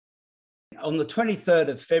on the 23rd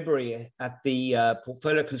of February at the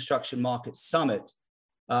Portfolio Construction Market Summit,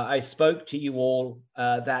 I spoke to you all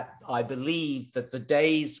that I believe that the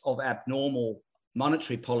days of abnormal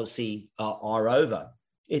monetary policy are over.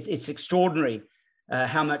 It's extraordinary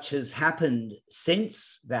how much has happened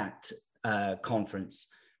since that conference.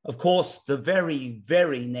 Of course, the very,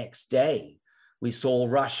 very next day, we saw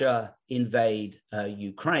Russia invade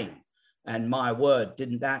Ukraine. And my word,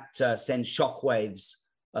 didn't that send shockwaves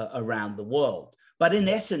around the world? But in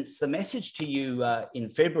essence, the message to you in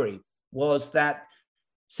February was that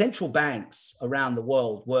central banks around the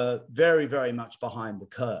world were very, very much behind the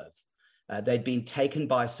curve. They'd been taken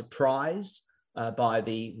by surprise by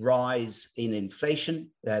the rise in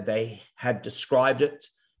inflation. They had described it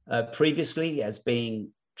previously as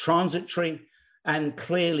being transitory, and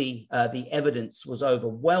clearly the evidence was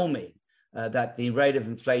overwhelming that the rate of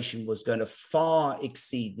inflation was going to far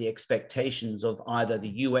exceed the expectations of either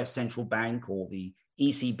the US Central Bank or the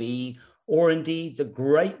ECB, or indeed the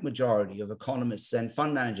great majority of economists and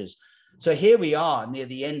fund managers. So here we are near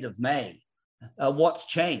the end of May. What's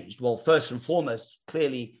changed? Well, first and foremost,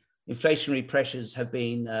 clearly inflationary pressures have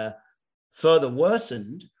been further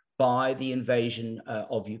worsened by the invasion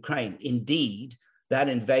of Ukraine. Indeed, that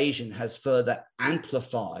invasion has further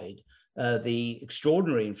amplified the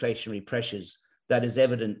extraordinary inflationary pressures that is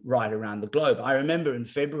evident right around the globe. I remember in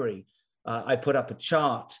February, I put up a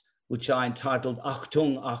chart which I entitled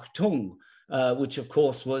Achtung, Achtung, which of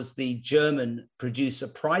course was the German producer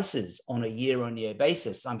prices on a year-on-year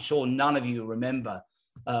basis. I'm sure none of you remember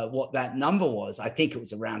what that number was. I think it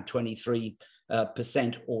was around 23%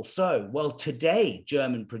 or so. Well, today,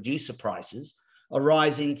 German producer prices are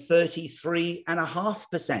rising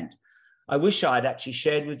 33.5%. I wish I'd actually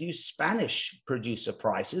shared with you Spanish producer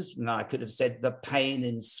prices. And I could have said the pain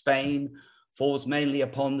in Spain falls mainly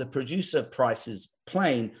upon the producer prices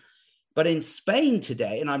plane. But in Spain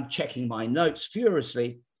today, and I'm checking my notes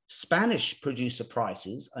furiously, Spanish producer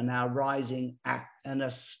prices are now rising at an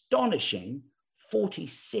astonishing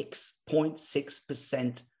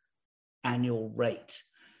 46.6% annual rate.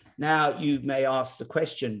 Now, you may ask the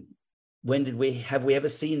question, have we ever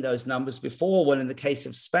seen those numbers before? Well, in the case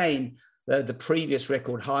of Spain, the previous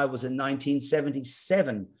record high was in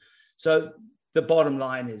 1977. So the bottom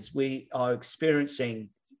line is we are experiencing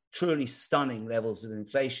truly stunning levels of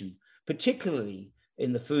inflation, particularly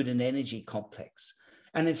in the food and energy complex.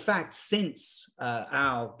 And in fact, since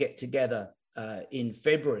our get together in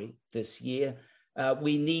February this year,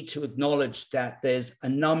 we need to acknowledge that there's a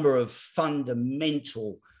number of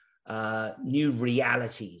fundamental new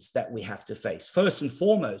realities that we have to face. First and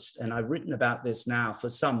foremost, and I've written about this now for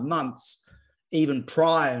some months, even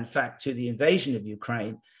prior, in fact, to the invasion of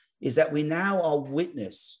Ukraine, is that we now are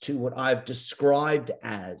witness to what I've described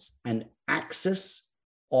as an axis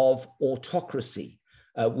of autocracy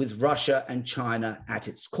with Russia and China at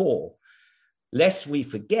its core. Lest we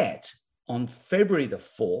forget, on February the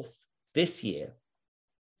 4th this year,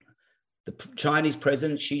 the Chinese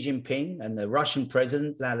President Xi Jinping and the Russian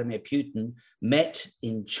President Vladimir Putin met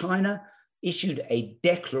in China, issued a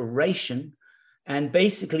declaration, and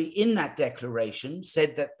basically in that declaration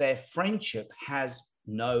said that their friendship has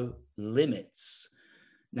no limits.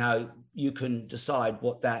 Now, you can decide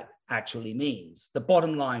what that actually means. The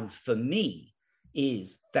bottom line for me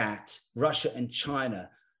is that Russia and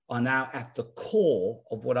China are now at the core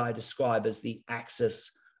of what I describe as the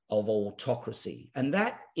axis of autocracy. And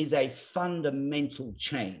that is a fundamental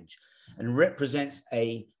change and represents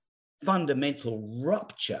a fundamental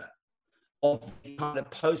rupture of the kind of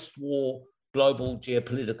post-war global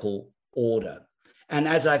geopolitical order. And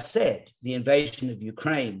as I've said, the invasion of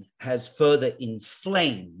Ukraine has further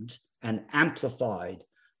inflamed and amplified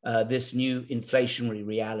this new inflationary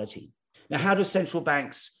reality. Now, how do central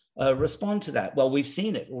banks respond to that? Well, we've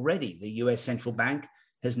seen it already. The US Central Bank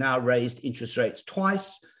has now raised interest rates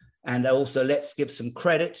twice. And also, let's give some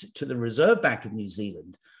credit to the Reserve Bank of New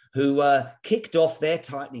Zealand, who kicked off their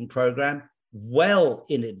tightening program well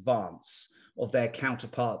in advance of their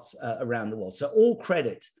counterparts around the world. So all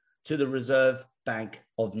credit to the Reserve Bank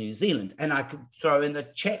of New Zealand. And I could throw in the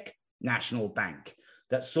Czech National Bank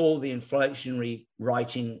that saw the inflationary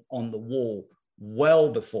writing on the wall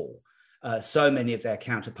well before so many of their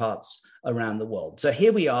counterparts around the world. So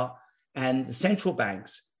here we are, and the central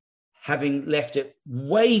banks, having left it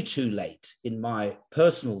way too late, in my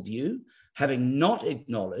personal view, having not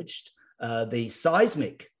acknowledged the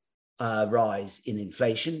seismic rise in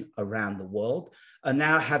inflation around the world, are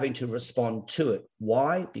now having to respond to it.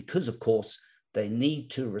 Why? Because, of course, they need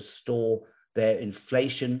to restore their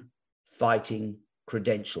inflation-fighting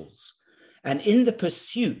credentials. And in the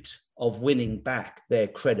pursuit of winning back their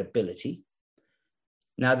credibility,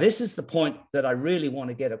 Now, this is the point that I really want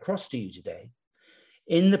to get across to you today.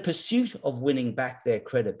 In the pursuit of winning back their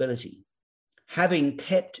credibility, having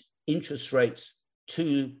kept interest rates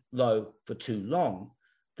too low for too long,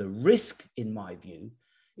 the risk, in my view,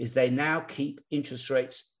 is they now keep interest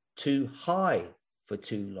rates too high for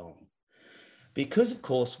too long. Because, of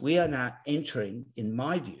course, we are now entering, in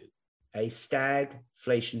my view, a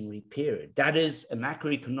stagflationary period. That is a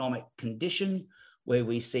macroeconomic condition where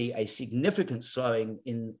we see a significant slowing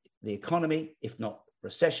in the economy, if not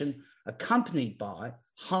recession, accompanied by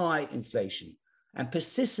high inflation and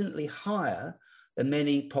persistently higher than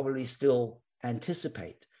many probably still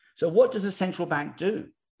anticipate. So what does a central bank do?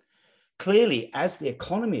 Clearly, as the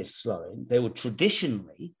economy is slowing, they would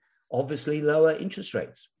traditionally obviously lower interest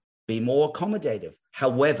rates, be more accommodative.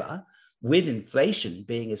 However, with inflation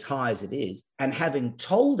being as high as it is, and having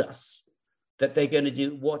told us that they're going to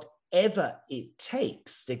do whatever it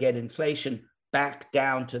takes to get inflation back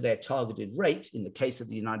down to their targeted rate, in the case of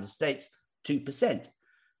the United States, 2%,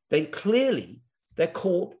 then clearly they're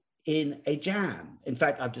caught in a jam. In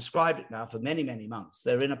fact, I've described it now for many, many months.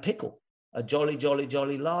 They're in a pickle, a jolly, jolly,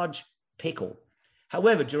 jolly large pickle.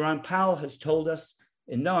 However, Jerome Powell has told us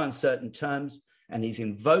in no uncertain terms, and he's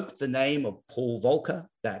invoked the name of Paul Volcker,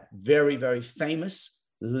 that very, very famous,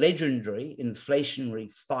 legendary,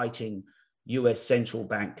 inflationary fighting US central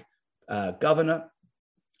bank governor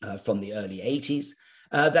from the early 80s,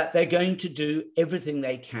 that they're going to do everything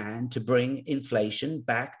they can to bring inflation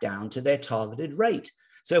back down to their targeted rate.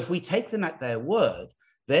 So if we take them at their word,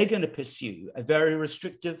 they're going to pursue a very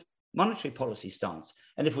restrictive monetary policy stance.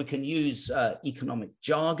 And if we can use economic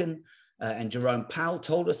jargon, and Jerome Powell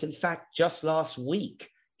told us, in fact, just last week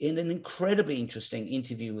in an incredibly interesting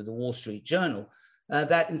interview with the Wall Street Journal,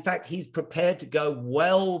 that in fact, he's prepared to go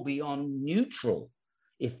well beyond neutral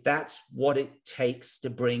if that's what it takes to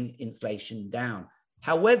bring inflation down.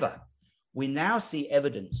 However, we now see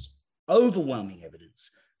evidence, overwhelming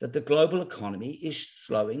evidence, that the global economy is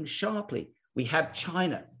slowing sharply. We have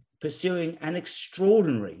China pursuing an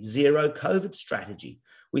extraordinary zero COVID strategy.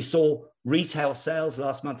 We saw retail sales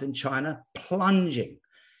last month in China plunging.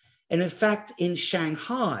 And in fact, in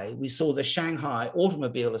Shanghai, we saw the Shanghai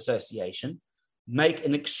Automobile Association make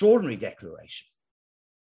an extraordinary declaration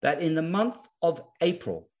that in the month of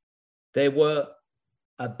April, there were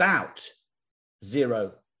about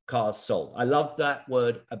 0 cars sold. I love that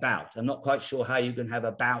word about. I'm not quite sure how you can have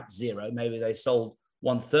about 0. Maybe they sold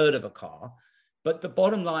 1/3 of a car. But the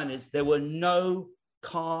bottom line is there were no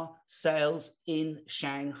car sales in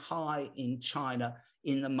Shanghai in China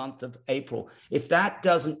in the month of April. If that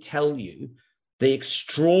doesn't tell you the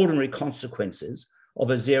extraordinary consequences of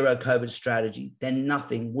a zero COVID strategy, then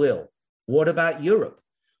nothing will. What about Europe?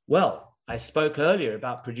 Well, I spoke earlier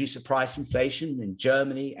about producer price inflation in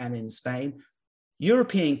Germany and in Spain.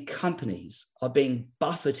 European companies are being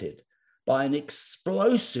buffeted by an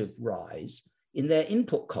explosive rise in their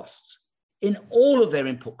input costs. In all of their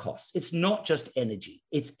input costs. It's not just energy,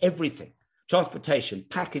 it's everything. Transportation,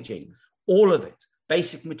 packaging, all of it,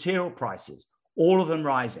 basic material prices, all of them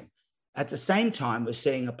rising. At the same time, we're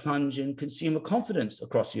seeing a plunge in consumer confidence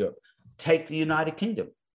across Europe. Take the United Kingdom,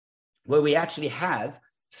 where we actually have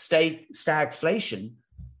stagflation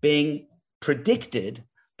being predicted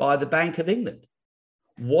by the Bank of England.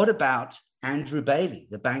 What about Andrew Bailey,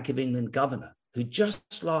 the Bank of England governor, who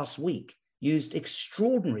just last week used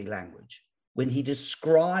extraordinary language when he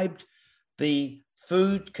described the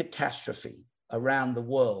food catastrophe around the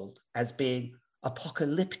world as being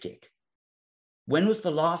apocalyptic? When was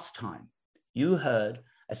the last time you heard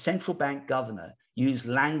a central bank governor use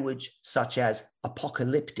language such as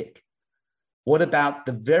apocalyptic? What about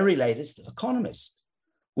the very latest Economist,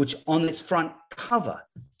 which on its front cover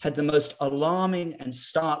had the most alarming and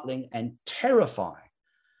startling and terrifying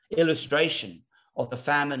illustration of the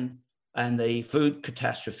famine and the food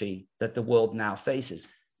catastrophe that the world now faces?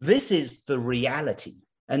 This is the reality.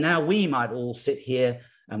 And now we might all sit here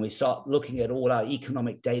and we start looking at all our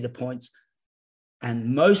economic data points,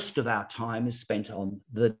 and most of our time is spent on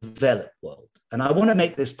the developed world. And I want to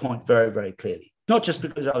make this point very, very clearly. Not just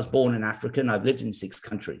because I was born in Africa and I've lived in 6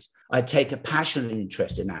 countries. I take a passionate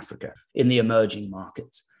interest in Africa, in the emerging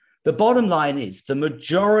markets. The bottom line is the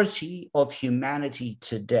majority of humanity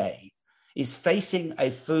today is facing a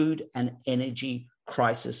food and energy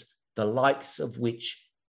crisis, the likes of which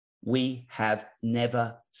we have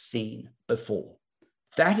never seen before.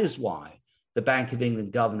 That is why the Bank of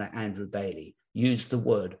England Governor Andrew Bailey used the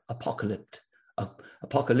word apocalyptic,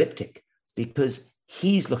 because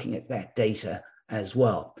he's looking at that data as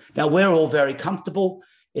well. Now, we're all very comfortable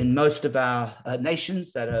in most of our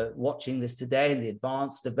nations that are watching this today in the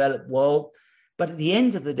advanced developed world, But at the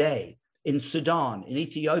end of the day, in Sudan, in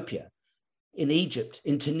Ethiopia, in Egypt,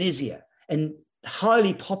 in Tunisia, and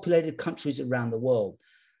highly populated countries around the world,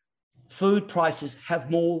 food prices have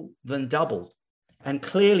more than doubled. And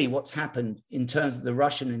clearly what's happened in terms of the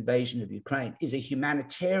Russian invasion of Ukraine is a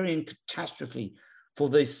humanitarian catastrophe for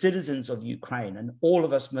the citizens of Ukraine. And all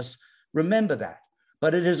of us must remember that.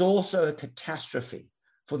 But it is also a catastrophe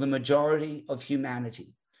for the majority of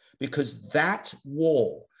humanity, because that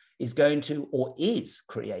war is going to, or is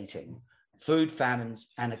creating, food famines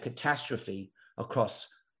and a catastrophe across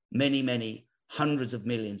many, many hundreds of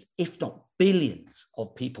millions, if not billions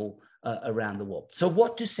of people around the world. So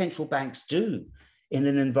what do central banks do in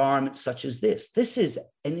an environment such as this? This is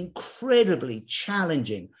an incredibly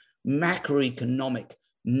challenging macroeconomic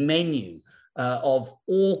menu of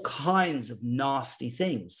all kinds of nasty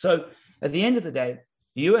things. So at the end of the day,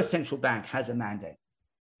 the US central bank has a mandate.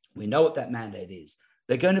 We know what that mandate is.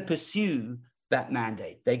 They're going to pursue that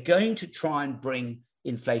mandate. They're going to try and bring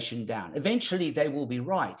inflation down. Eventually, they will be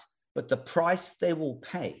right, but the price they will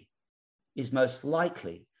pay is most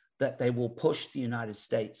likely that they will push the United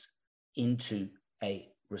States into a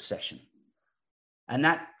recession. And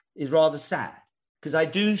that is rather sad, because I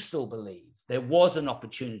do still believe there was an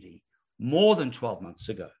opportunity more than 12 months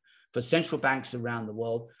ago for central banks around the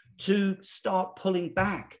world to start pulling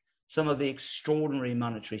back some of the extraordinary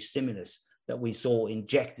monetary stimulus that we saw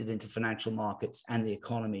injected into financial markets and the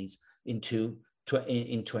economies in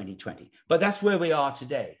 2020. But that's where we are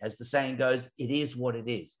today. As the saying goes, it is what it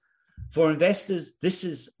is. For investors, this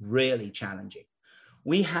is really challenging.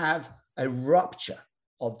 We have a rupture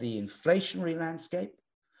of the inflationary landscape.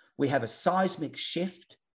 We have a seismic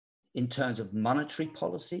shift in terms of monetary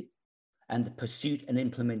policy and the pursuit and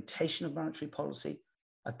implementation of monetary policy,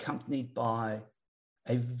 accompanied by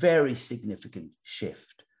a very significant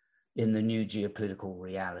shift in the new geopolitical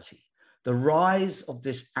reality. The rise of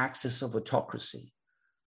this axis of autocracy.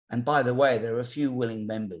 And by the way, there are a few willing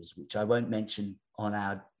members, which I won't mention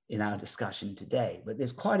in our discussion today, but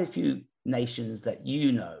there's quite a few nations that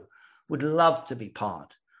would love to be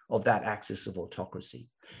part of that axis of autocracy.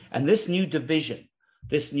 And this new division,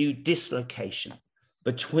 this new dislocation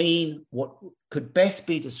between what could best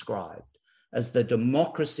be described as the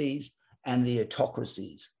democracies and the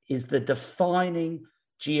autocracies is the defining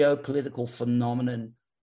geopolitical phenomenon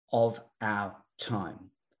of our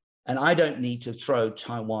time. And I don't need to throw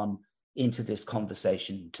Taiwan into this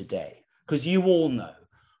conversation today, because you all know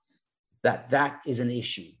that that is an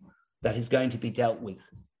issue that is going to be dealt with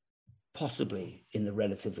possibly in the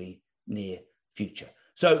relatively near future.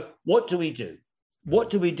 So what do we do?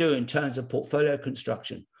 What do we do in terms of portfolio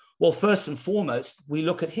construction? Well, first and foremost, we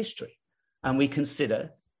look at history and we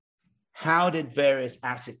consider how did various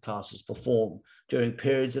asset classes perform during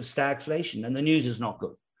periods of stagflation? And the news is not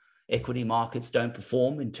good. Equity markets don't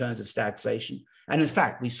perform in terms of stagflation. And in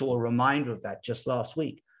fact, we saw a reminder of that just last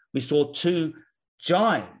week. We saw two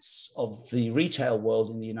giants of the retail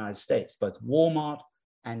world in the United States, both Walmart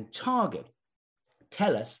and Target,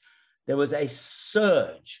 tell us there was a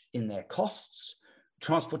surge in their costs.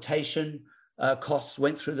 Transportation costs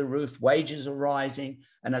went through the roof, wages are rising,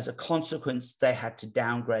 and as a consequence, they had to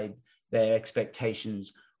downgrade their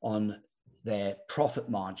expectations on their profit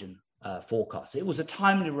margin forecasts. It was a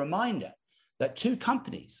timely reminder that two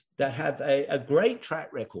companies that have a great track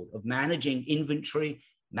record of managing inventory,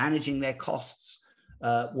 managing their costs,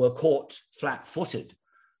 were caught flat-footed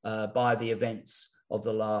by the events of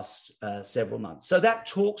the last several months. So that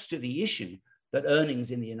talks to the issue that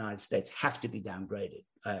earnings in the United States have to be downgraded.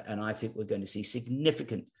 And I think we're going to see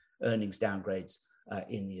significant earnings downgrades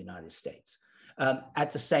in the United States.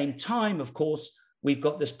 At the same time, of course, we've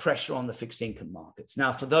got this pressure on the fixed income markets.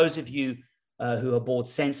 Now, for those of you who are bored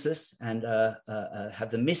senseless and have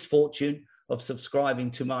the misfortune of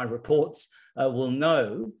subscribing to my reports, will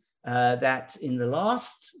know that in the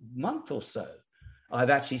last month or so, I've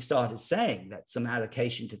actually started saying that some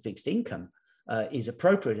allocation to fixed income is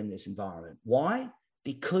appropriate in this environment. Why?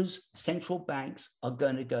 Because central banks are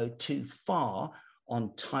going to go too far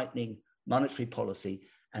on tightening monetary policy,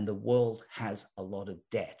 and the world has a lot of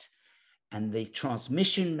debt. And the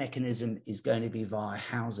transmission mechanism is going to be via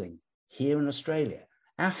housing. Here in Australia,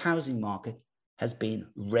 our housing market has been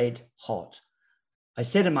red hot. I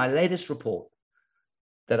said in my latest report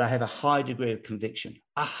that I have a high degree of conviction,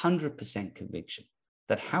 100% conviction,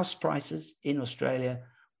 that house prices in Australia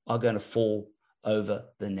are going to fall over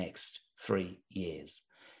the next 3 years.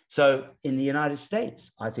 So in the United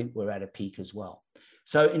States, I think we're at a peak as well.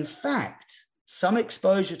 So in fact, some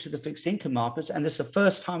exposure to the fixed income markets, and this is the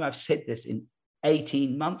first time I've said this in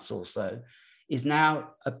 18 months or so, is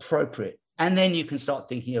now appropriate And then you can start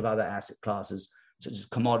thinking of other asset classes, such as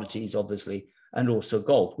commodities, obviously, and also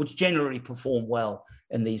gold, which generally perform well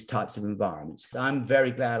in these types of environments. I'm very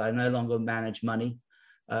glad I no longer manage money.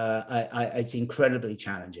 It's incredibly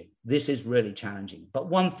challenging. This is really challenging. But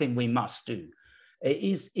one thing we must do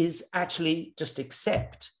is actually just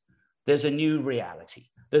accept there's a new reality.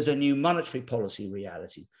 There's a new monetary policy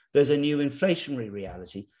reality. There's a new inflationary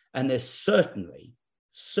reality. And there's certainly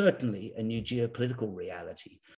a new geopolitical reality.